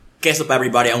What's up,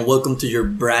 everybody, and welcome to your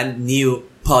brand new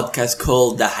podcast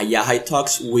called The Hayahay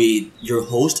Talks with your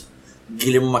host,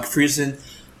 Guillermo McPherson.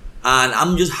 And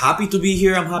I'm just happy to be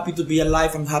here. I'm happy to be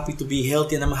alive. I'm happy to be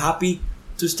healthy. And I'm happy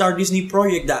to start this new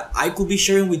project that I could be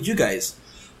sharing with you guys.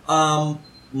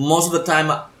 Most of the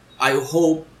time, I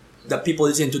hope that people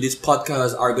listening to this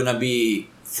podcast are going to be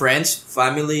friends,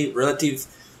 family, relatives,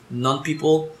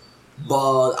 non-people.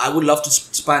 But I would love to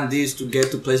expand this to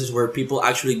get to places where people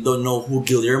actually don't know who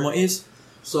Guillermo is.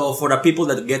 So for the people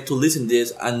that get to listen to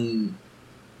this and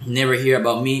never hear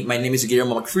about me, my name is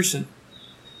Guillermo McPherson.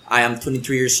 I am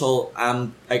 23 years old.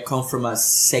 I come from a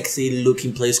sexy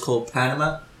looking place called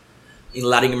Panama in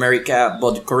Latin America.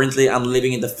 But currently I'm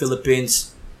living in the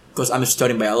Philippines because I'm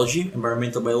studying biology,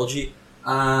 environmental biology.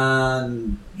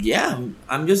 And yeah,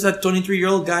 I'm just a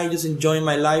 23-year-old guy just enjoying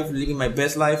my life, living my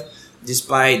best life.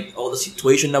 Despite all the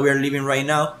situation that we are living right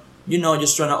now,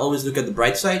 just trying to always look at the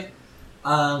bright side.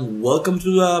 And welcome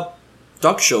to the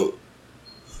talk show.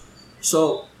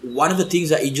 So one of the things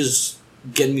that it just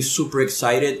get me super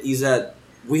excited is that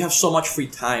we have so much free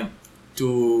time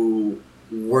to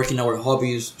work in our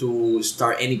hobbies, to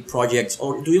start any projects,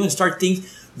 or to even start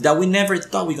things that we never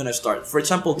thought we were gonna start. For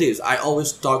example, this I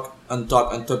always talk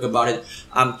about it.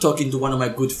 I'm talking to one of my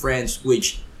good friends,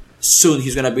 which soon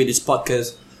he's gonna be this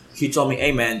podcast. He told me,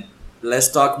 hey man,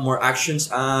 let's talk more actions,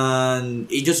 and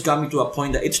it just got me to a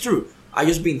point that it's true. I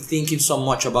just been thinking so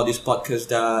much about this podcast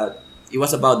that it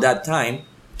was about that time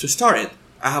to start it.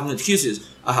 I have no excuses.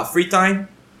 I have free time.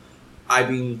 I've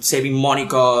been saving money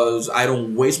because I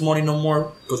don't waste money no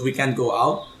more because we can't go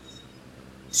out.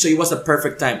 So it was the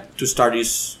perfect time to start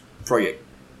this project.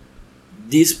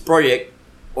 This project,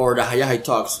 or the Hayahay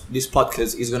Talks, this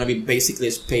podcast is going to be basically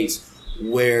a space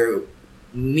where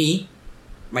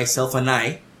myself and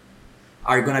I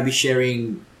are gonna be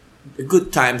sharing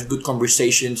good times, good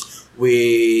conversations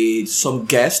with some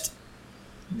guests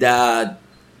that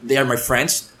they are my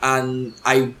friends, and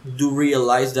I do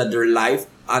realize that their life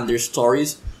and their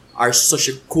stories are such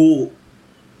a cool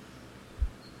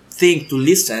thing to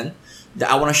listen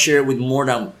that I want to share with more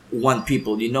than one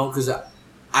people, because I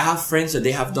have friends that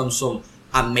they have done some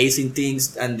amazing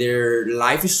things and their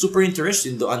life is super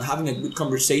interesting though, and having a good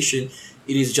conversation,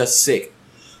 it is just sick.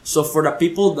 So for the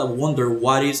people that wonder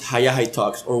what is Hayahay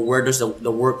Talks or where does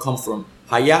the word come from,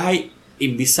 Hayahay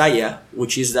in Bisaya,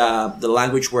 which is the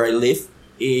language where I live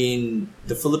in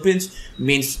the Philippines,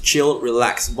 means chill,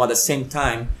 relax. But at the same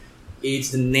time, it's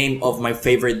the name of my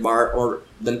favorite bar or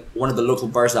one of the local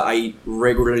bars that I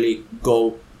regularly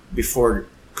go before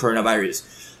coronavirus.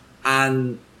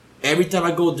 And every time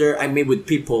I go there, I meet with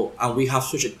people and we have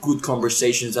such a good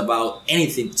conversations about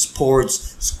anything,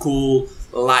 sports, school,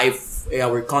 life,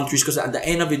 our countries, because at the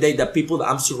end of the day, the people that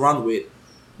I'm surrounded with,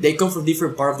 they come from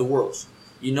different parts of the world.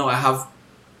 I have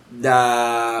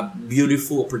the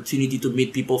beautiful opportunity to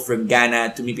meet people from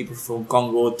Ghana, to meet people from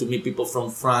Congo, to meet people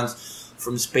from France,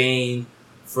 from Spain,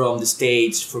 from the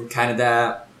States, from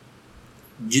Canada.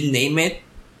 You name it,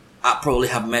 I probably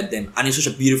have met them. And it's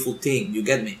such a beautiful thing, you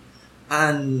get me?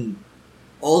 And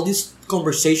all these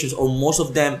conversations, or most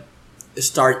of them,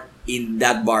 start in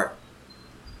that bar.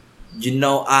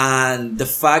 And the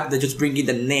fact that just bringing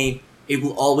the name, it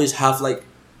will always have like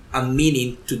a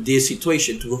meaning to this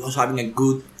situation, to us having a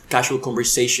good casual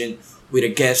conversation with a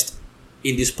guest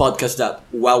in this podcast, that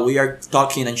while we are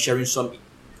talking and sharing some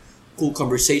cool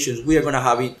conversations, we're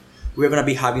gonna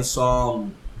be having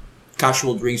some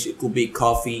casual drinks. It could be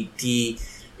coffee, tea,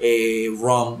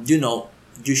 rum,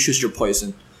 you choose your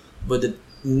poison. But the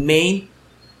main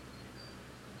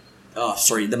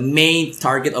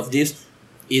target of this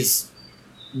is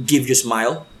give you a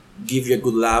smile, give you a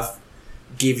good laugh,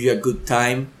 give you a good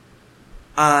time.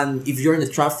 And if you're in the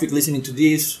traffic listening to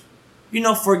this, make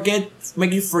you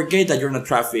forget that you're in the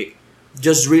traffic.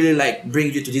 Just really like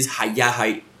bring you to this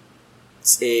hayahay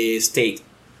state.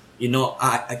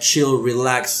 A chill,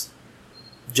 relax,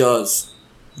 just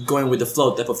going with the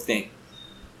flow type of thing.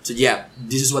 So yeah,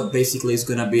 this is what basically is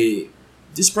gonna be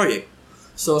this project.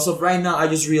 So right now, I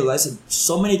just realized that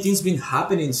so many things been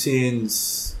happening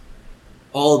since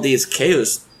all this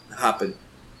chaos happened.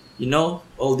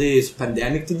 All this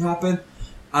pandemic thing happened.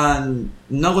 And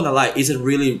not gonna lie, it's a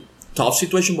really tough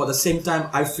situation, but at the same time,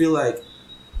 I feel like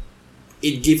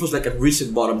it gives us like a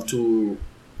reset button to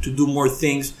do more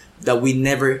things that we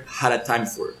never had a time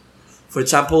for. For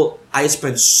example, I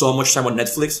spent so much time on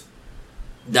Netflix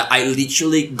that I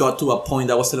literally got to a point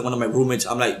that I was telling one of my roommates,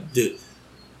 I'm like, dude,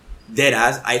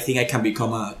 deadass, I think I can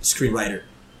become a screenwriter.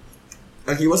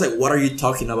 And he was like, what are you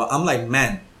talking about? I'm like,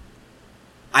 man,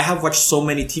 I have watched so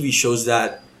many TV shows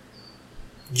that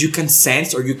you can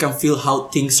sense or you can feel how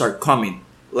things are coming.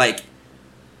 Like,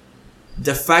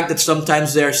 the fact that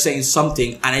sometimes they're saying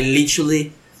something and I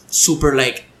literally super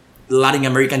like Latin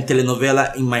American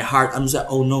telenovela in my heart. I'm just like,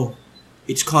 oh no,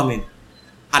 it's coming.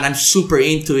 And I'm super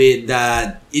into it,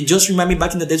 that it just reminded me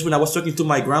back in the days when I was talking to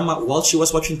my grandma while she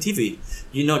was watching TV.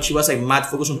 You know, she was like mad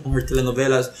focused on her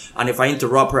telenovelas. And if I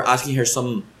interrupt her asking her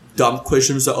some dumb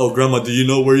questions, like, oh grandma, do you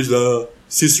know where is the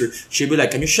sister? She'll be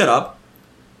like, can you shut up?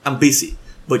 I'm busy.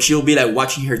 But she'll be like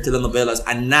watching her telenovelas.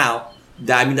 And now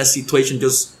that I'm in that situation,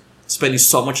 just spending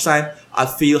so much time, I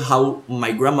feel how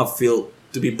my grandma feel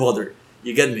to be bothered.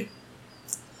 You get me?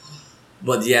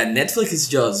 But yeah, Netflix is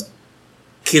just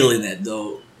killing it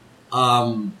though.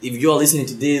 If you are listening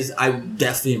to this, I would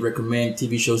definitely recommend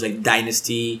TV shows like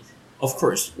Dynasty. Of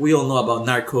course, we all know about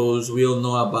Narcos. We all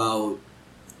know about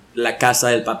La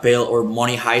Casa del Papel or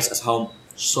Money Heist, as how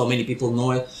so many people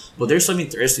know it. But there's some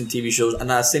interesting TV shows,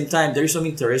 and at the same time, there's some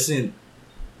interesting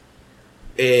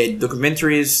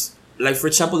documentaries. Like for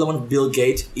example, the one of Bill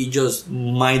Gates. It just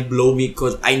mind blow me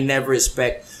because I never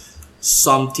expect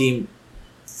something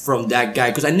from that guy,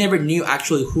 because I never knew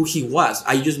actually who he was.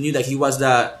 I just knew that he was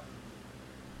the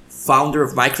founder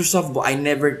of Microsoft, but I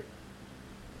never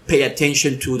pay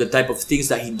attention to the type of things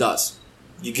that he does.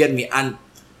 You get me? And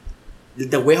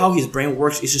the way how his brain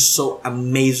works is just so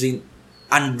amazing.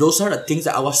 And those are the things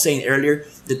that I was saying earlier,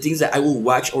 the things that I will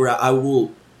watch or I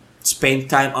will spend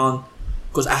time on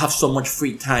because I have so much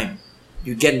free time.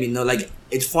 You get me? No, like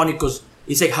it's funny because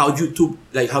it's like how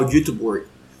YouTube works.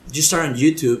 You start on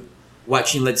YouTube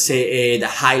watching, let's say, the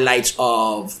highlights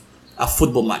of a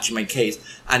football match in my case,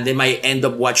 and they might end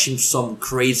up watching some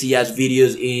crazy ass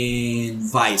videos in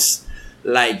Vice.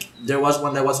 Like there was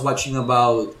one that I was watching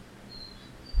about.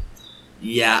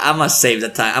 Yeah, I must save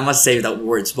that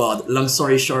words. But long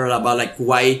story short, about like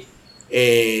why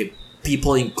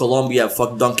people in Colombia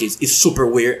fuck donkeys. It's super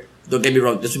weird. Don't get me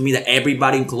wrong. Doesn't mean that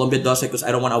everybody in Colombia does it, because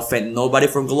I don't want to offend nobody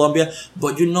from Colombia.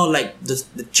 But you know, like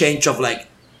the change of like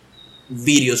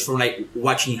videos from like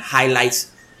watching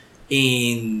highlights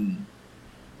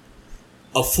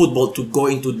of football to go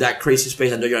into that crazy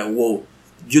space, and then you're like, whoa,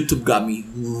 YouTube got me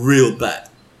real bad.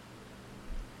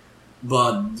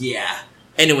 But yeah,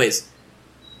 anyways,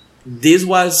 this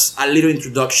was a little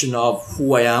introduction of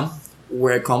who I am,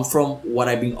 where I come from, what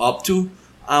I've been up to,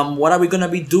 what are we gonna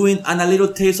be doing, and a little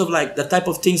taste of like the type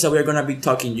of things that we're gonna be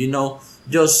talking, you know,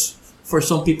 just for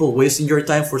some people wasting your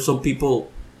time, for some people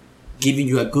giving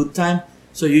you a good time.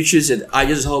 So you choose it. I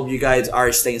just hope you guys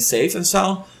are staying safe and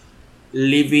sound,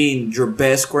 living your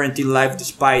best quarantine life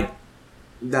despite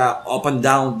the up and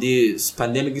down this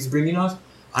pandemic is bringing us.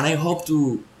 And I hope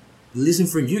to listen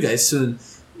from you guys soon.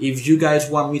 If you guys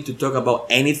want me to talk about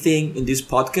anything in this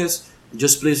podcast,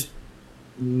 just please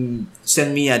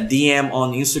send me a DM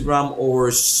on Instagram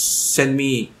or send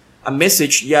me a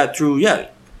message through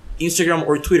Instagram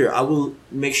or Twitter. I will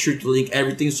make sure to link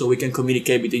everything so we can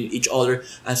communicate between each other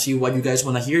and see what you guys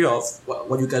want to hear of,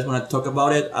 what you guys want to talk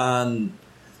about it, and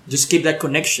just keep that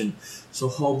connection. So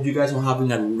hope you guys are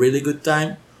having a really good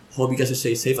time. Hope you guys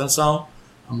stay safe and sound.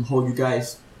 Hope you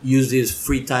guys use this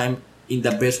free time in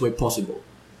the best way possible.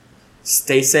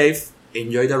 Stay safe,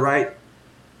 enjoy the ride,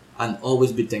 and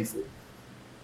always be thankful.